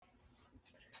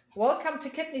Welcome to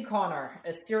Kidney Corner,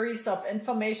 a series of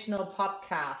informational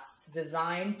podcasts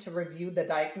designed to review the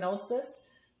diagnosis,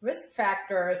 risk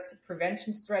factors,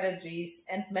 prevention strategies,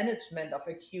 and management of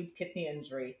acute kidney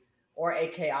injury, or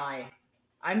AKI.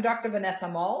 I'm Dr. Vanessa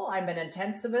Moll. I'm an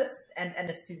intensivist and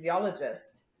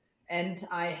anesthesiologist, and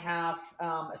I have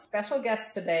a special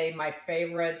guest today, my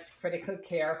favorite critical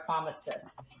care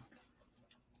pharmacist.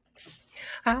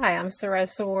 Hi, I'm Saray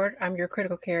Sword. I'm your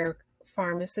critical care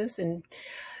pharmacist. And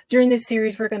during this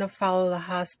series, we're going to follow the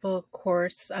hospital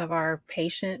course of our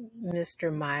patient,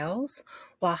 Mr. Miles,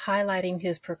 while highlighting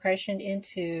his progression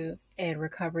into and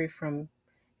recovery from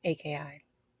AKI.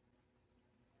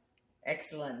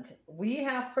 Excellent. We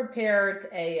have prepared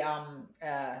a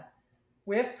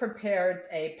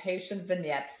patient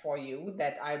vignette for you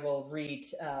that I will read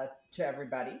to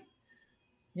everybody.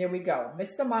 Here we go.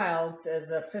 Mr. Miles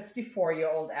is a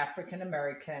 54-year-old African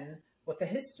American with a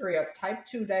history of type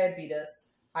 2 diabetes,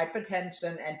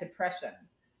 hypertension, and depression.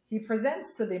 He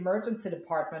presents to the emergency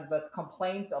department with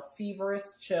complaints of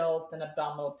fevers, chills, and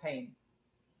abdominal pain.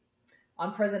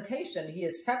 On presentation, he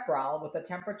is febrile with a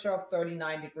temperature of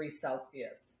 39 degrees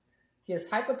Celsius. He is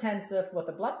hypotensive with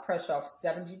a blood pressure of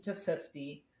 70 to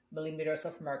 50 millimeters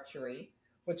of mercury,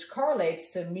 which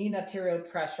correlates to mean arterial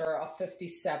pressure of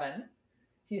 57.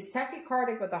 He is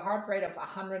tachycardic with a heart rate of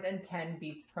 110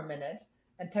 beats per minute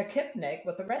and tachypneic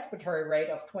with a respiratory rate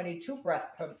of 22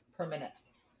 breaths per minute.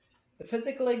 The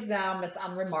physical exam is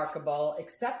unremarkable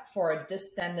except for a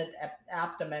distended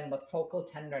abdomen with focal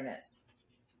tenderness.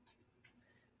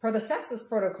 Per the sepsis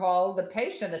protocol, the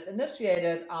patient is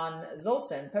initiated on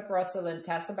Zosyn, piperacillin,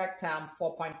 tazobactam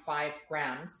 4.5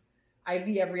 grams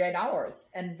IV every 8 hours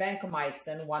and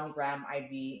vancomycin 1 gram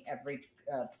IV every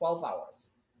 12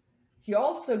 hours. He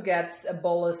also gets a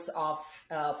bolus of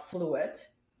fluid,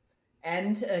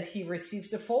 and he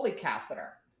receives a Foley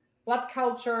catheter. Blood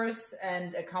cultures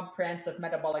and a comprehensive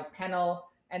metabolic panel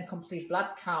and complete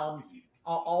blood count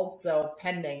are also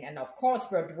pending, and of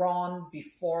course were drawn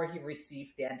before he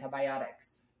received the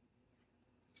antibiotics.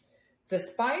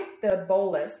 Despite the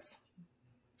bolus,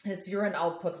 his urine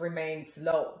output remains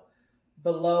low,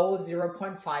 below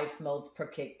 0.5 mils per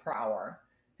kg per hour.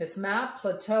 His MAP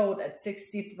plateaued at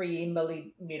 63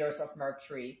 millimeters of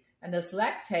mercury, and his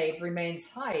lactate remains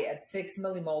high at 6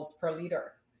 millimoles per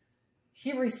liter.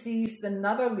 He receives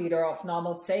another liter of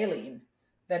normal saline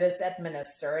that is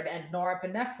administered, and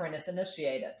norepinephrine is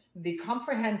initiated. The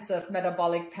comprehensive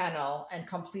metabolic panel and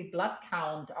complete blood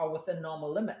count are within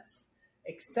normal limits,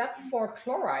 except for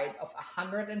chloride of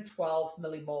 112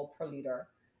 millimole per liter,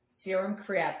 serum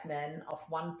creatinine of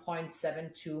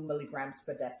 1.72 milligrams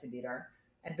per deciliter,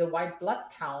 and the white blood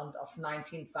count of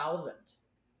 19,000.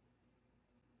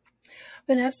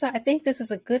 Vanessa, I think this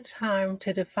is a good time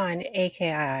to define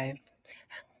AKI.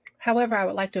 However, I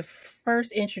would like to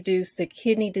first introduce the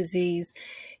Kidney Disease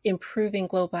Improving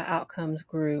Global Outcomes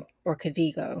Group, or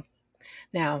KDIGO.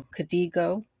 Now,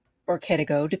 KDIGO, or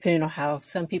KDIGO, depending on how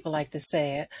some people like to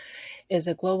say it, is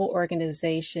a global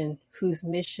organization whose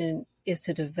mission is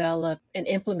to develop and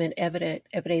implement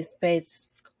evidence-based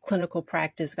clinical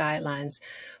practice guidelines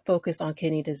focused on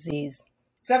kidney disease.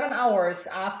 7 hours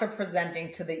after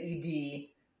presenting to the ED,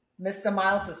 Mr.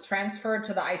 Miles is transferred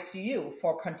to the ICU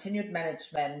for continued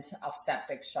management of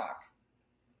septic shock.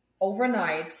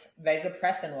 Overnight,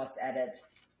 vasopressin was added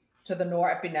to the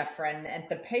norepinephrine, and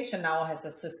the patient now has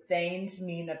a sustained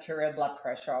mean arterial blood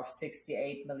pressure of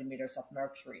 68 millimeters of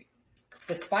mercury.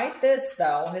 Despite this,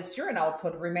 though, his urine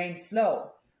output remains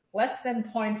low, less than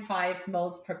 0.5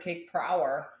 mils per kg per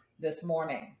hour this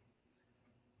morning.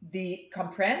 The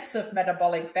comprehensive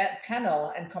metabolic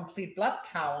panel and complete blood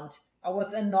count are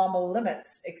within normal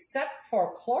limits, except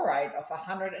for chloride of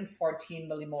 114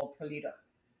 millimole per liter.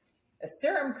 A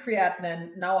serum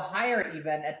creatinine now higher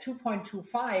even at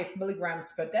 2.25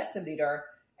 milligrams per deciliter,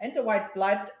 and a white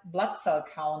blood cell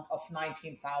count of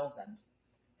 19,000.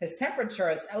 His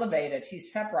temperature is elevated. He's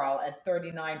febrile at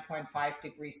 39.5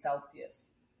 degrees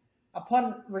Celsius.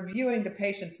 Upon reviewing the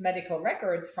patient's medical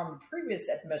records from a previous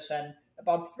admission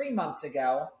about 3 months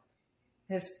ago,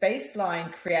 his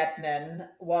baseline creatinine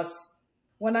was,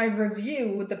 when I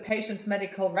reviewed the patient's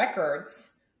medical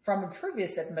records from a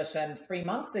previous admission 3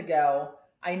 months ago,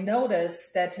 I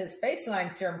noticed that his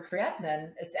baseline serum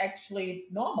creatinine is actually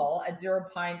normal at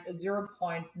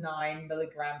 0.9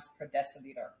 milligrams per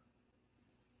deciliter.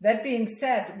 That being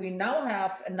said, we now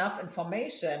have enough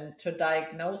information to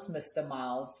diagnose Mr.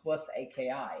 Miles with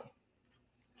AKI.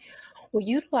 Well,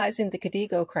 utilizing the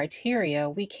KDIGO criteria,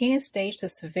 we can stage the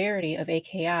severity of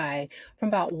AKI from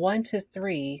about 1 to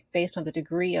 3 based on the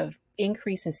degree of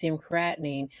increase in serum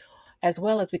creatinine as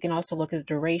well as we can also look at the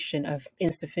duration of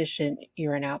insufficient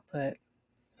urine output.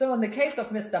 So, in the case of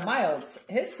Mr. Miles,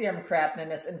 his serum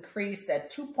creatinine is increased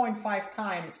at 2.5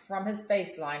 times from his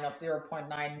baseline of zero point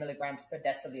 0.9 milligrams per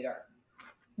deciliter.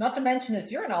 Not to mention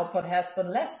his urine output has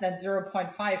been less than zero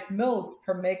point 0.5 mils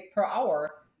per mg per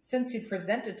hour since he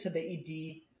presented to the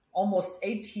ED almost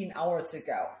 18 hours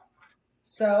ago.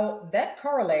 So that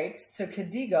correlates to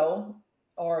KDIGO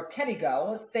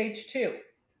stage 2.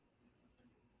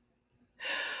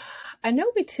 I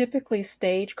know we typically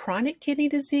stage chronic kidney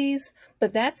disease,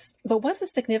 but what's the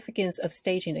significance of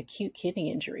staging acute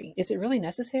kidney injury? Is it really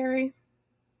necessary?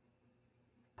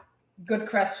 Good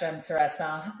question,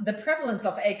 Saressa. The prevalence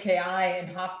of AKI in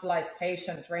hospitalized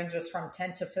patients ranges from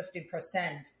 10 to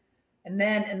 50%, and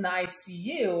then in the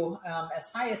ICU,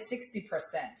 as high as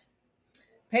 60%.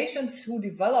 Patients who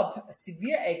develop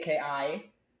severe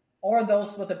AKI, or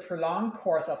those with a prolonged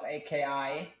course of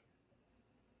AKI,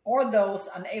 or those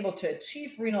unable to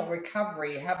achieve renal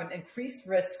recovery have an increased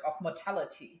risk of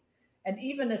mortality. And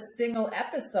even a single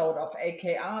episode of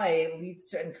AKI leads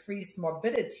to increased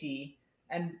morbidity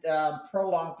and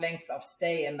prolonged length of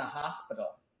stay in the hospital.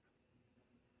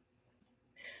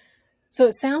 So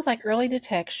it sounds like early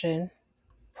detection,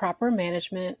 proper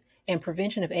management, and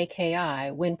prevention of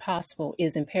AKI, when possible,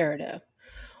 is imperative.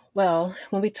 Well,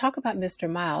 when we talk about Mr.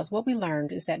 Miles, what we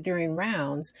learned is that during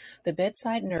rounds, the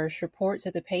bedside nurse reports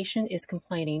that the patient is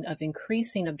complaining of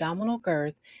increasing abdominal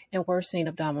girth and worsening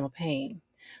abdominal pain.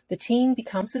 The team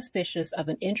becomes suspicious of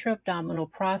an intra-abdominal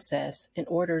process and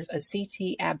orders a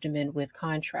CT abdomen with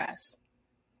contrast.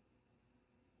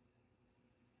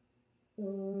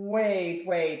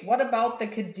 Wait. What about the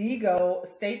KDIGO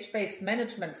stage-based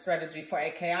management strategy for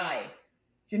AKI?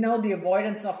 You know, the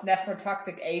avoidance of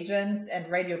nephrotoxic agents and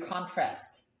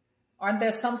radiocontrast. Aren't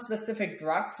there some specific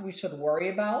drugs we should worry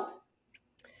about?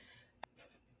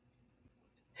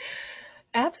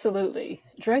 Absolutely.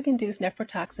 Drug-induced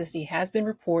nephrotoxicity has been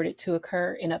reported to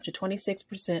occur in up to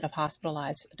 26% of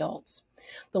hospitalized adults.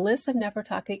 The list of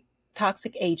nephrotoxic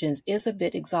agents is a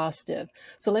bit exhaustive,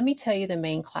 so let me tell you the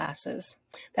main classes.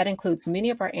 That includes many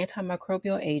of our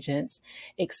antimicrobial agents,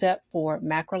 except for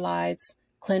macrolides,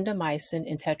 clindamycin,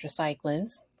 and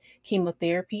tetracyclines,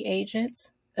 chemotherapy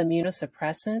agents,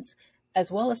 immunosuppressants,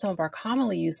 as well as some of our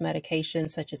commonly used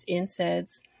medications such as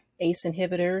NSAIDs, ACE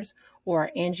inhibitors, or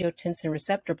our angiotensin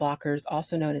receptor blockers,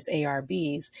 also known as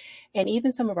ARBs, and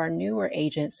even some of our newer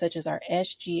agents such as our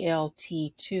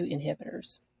SGLT2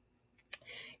 inhibitors.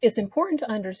 It's important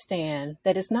to understand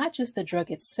that it's not just the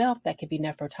drug itself that can be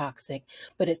nephrotoxic,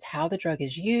 but it's how the drug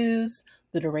is used,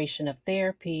 the duration of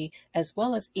therapy, as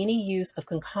well as any use of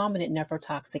concomitant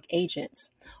nephrotoxic agents.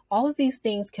 All of these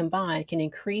things combined can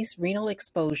increase renal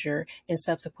exposure and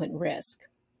subsequent risk.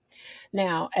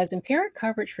 Now, as empiric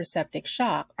coverage for septic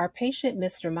shock, our patient,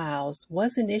 Mr. Miles,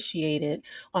 was initiated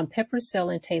on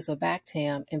piperacillin,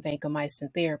 tazobactam, and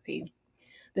vancomycin therapy.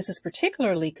 This is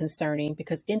particularly concerning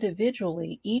because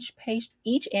individually, each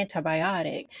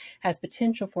antibiotic has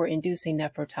potential for inducing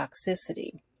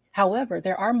nephrotoxicity. However,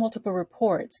 there are multiple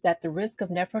reports that the risk of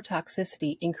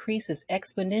nephrotoxicity increases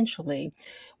exponentially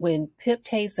when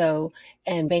pip/tazo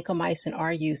and vancomycin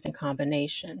are used in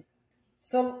combination.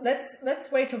 So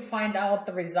let's wait to find out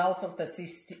the results of the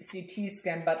CT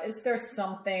scan. But is there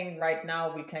something right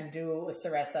now we can do,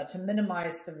 Saressa, to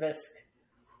minimize the risk?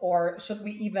 Or should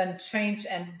we even change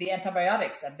the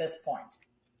antibiotics at this point?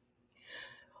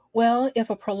 Well, if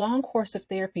a prolonged course of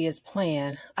therapy is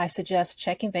planned, I suggest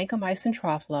checking vancomycin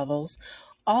trough levels.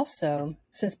 Also,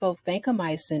 since both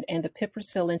vancomycin and the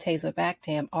piperacillin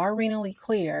tazobactam are renally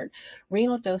cleared,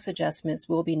 renal dose adjustments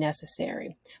will be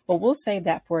necessary, but we'll save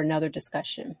that for another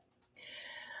discussion.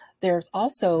 There's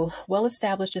also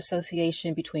well-established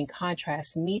association between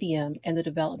contrast medium and the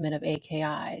development of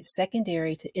AKI,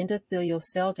 secondary to endothelial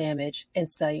cell damage and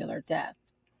cellular death.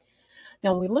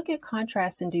 Now, when we look at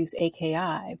contrast-induced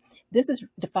AKI, this is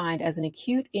defined as an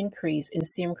acute increase in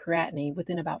serum creatinine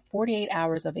within about 48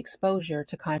 hours of exposure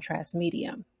to contrast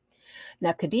medium.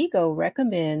 Now, KDIGO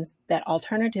recommends that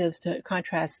alternatives to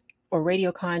contrast or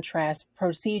radiocontrast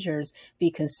procedures be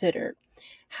considered.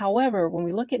 However, when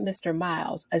we look at Mr.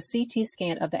 Miles, a CT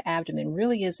scan of the abdomen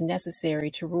really is necessary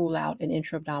to rule out an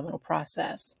intra-abdominal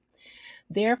process.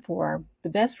 Therefore, the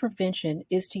best prevention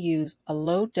is to use a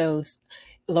low-dose,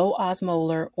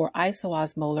 low-osmolar or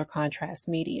isoosmolar contrast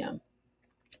medium.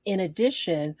 In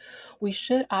addition, we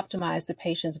should optimize the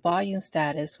patient's volume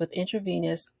status with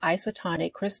intravenous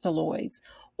isotonic crystalloids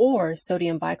or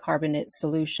sodium bicarbonate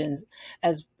solutions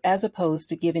as opposed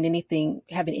to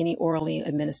having any orally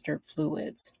administered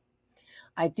fluids.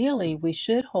 Ideally, we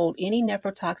should hold any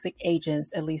nephrotoxic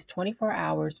agents at least 24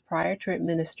 hours prior to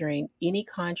administering any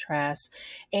contrast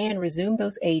and resume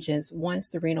those agents once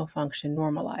the renal function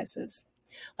normalizes.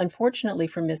 Unfortunately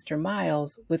for Mr.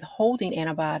 Miles, withholding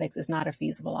antibiotics is not a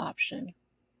feasible option.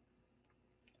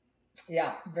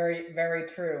 Yeah, very, very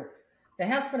true. There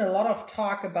has been a lot of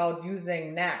talk about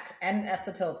using NAC and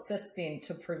acetylcysteine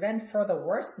to prevent further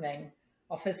worsening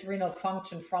of his renal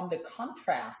function from the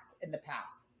contrast in the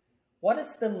past. What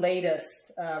is the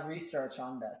latest research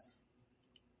on this?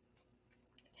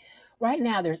 Right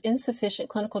now, there's insufficient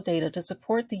clinical data to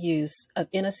support the use of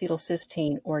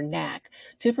N-acetylcysteine, or NAC,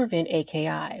 to prevent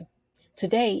AKI. To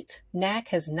date, NAC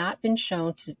has not been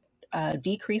shown to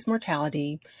decrease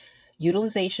mortality,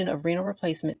 utilization of renal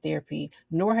replacement therapy,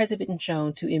 nor has it been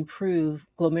shown to improve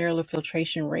glomerular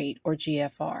filtration rate, or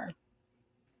GFR.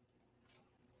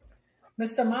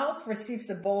 Mr. Miles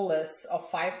receives a bolus of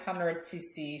 500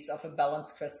 cc's of a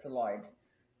balanced crystalloid,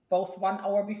 both 1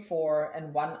 hour before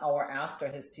and 1 hour after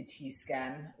his CT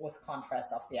scan with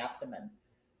contrast of the abdomen.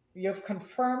 We have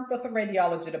confirmed with the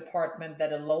radiology department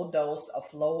that a low dose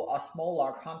of low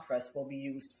osmolar contrast will be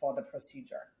used for the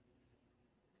procedure.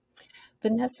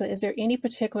 Vanessa, is there any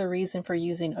particular reason for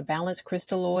using a balanced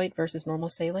crystalloid versus normal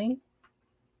saline?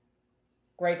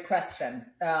 Great question.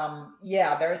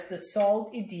 There's the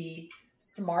SALT-ED,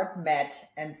 SMART-MET,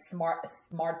 and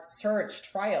SMART-SURGE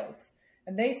trials.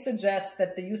 And they suggest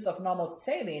that the use of normal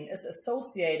saline is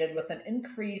associated with an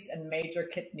increase in major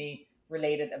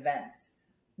kidney-related events.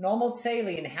 Normal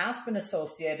saline has been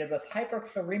associated with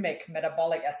hyperchloremic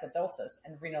metabolic acidosis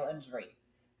and renal injury.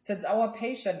 Since our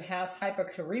patient has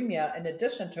hyperchloremia in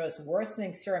addition to his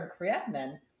worsening serum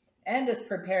creatinine and is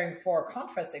preparing for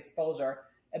contrast exposure,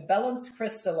 a balanced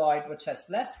crystalloid, which has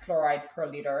less chloride per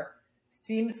liter,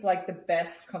 seems like the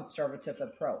best conservative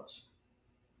approach.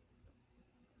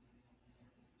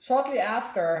 Shortly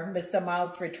after Mr.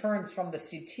 Miles returns from the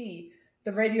CT,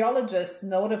 the radiologist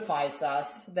notifies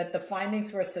us that the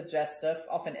findings were suggestive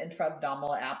of an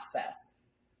intra-abdominal abscess.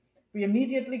 We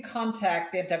immediately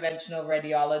contact the interventional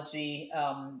radiology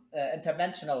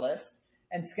interventionalist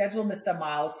and schedule Mr.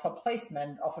 Miles for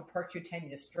placement of a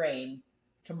percutaneous drain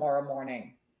tomorrow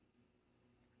morning.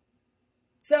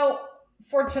 So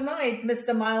for tonight,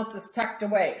 Mr. Miles is tucked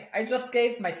away. I just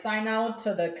gave my sign out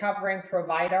to the covering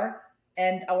provider,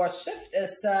 and our shift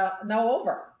is now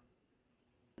over.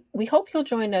 We hope you'll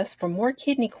join us for more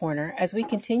Kidney Corner as we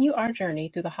continue our journey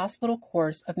through the hospital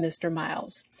course of Mr.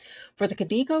 Miles. For the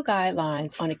KDIGO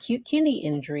guidelines on acute kidney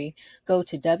injury, go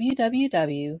to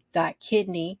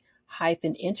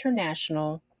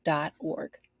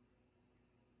www.kidney-international.org.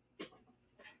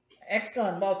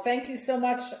 Excellent. Well, thank you so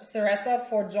much, Saressa,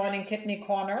 for joining Kidney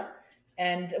Corner.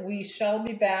 And we shall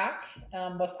be back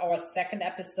with our second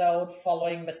episode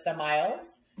following Mr.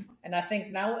 Miles. And I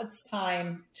think now it's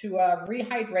time to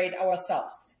rehydrate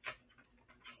ourselves.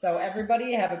 So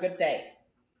everybody have a good day.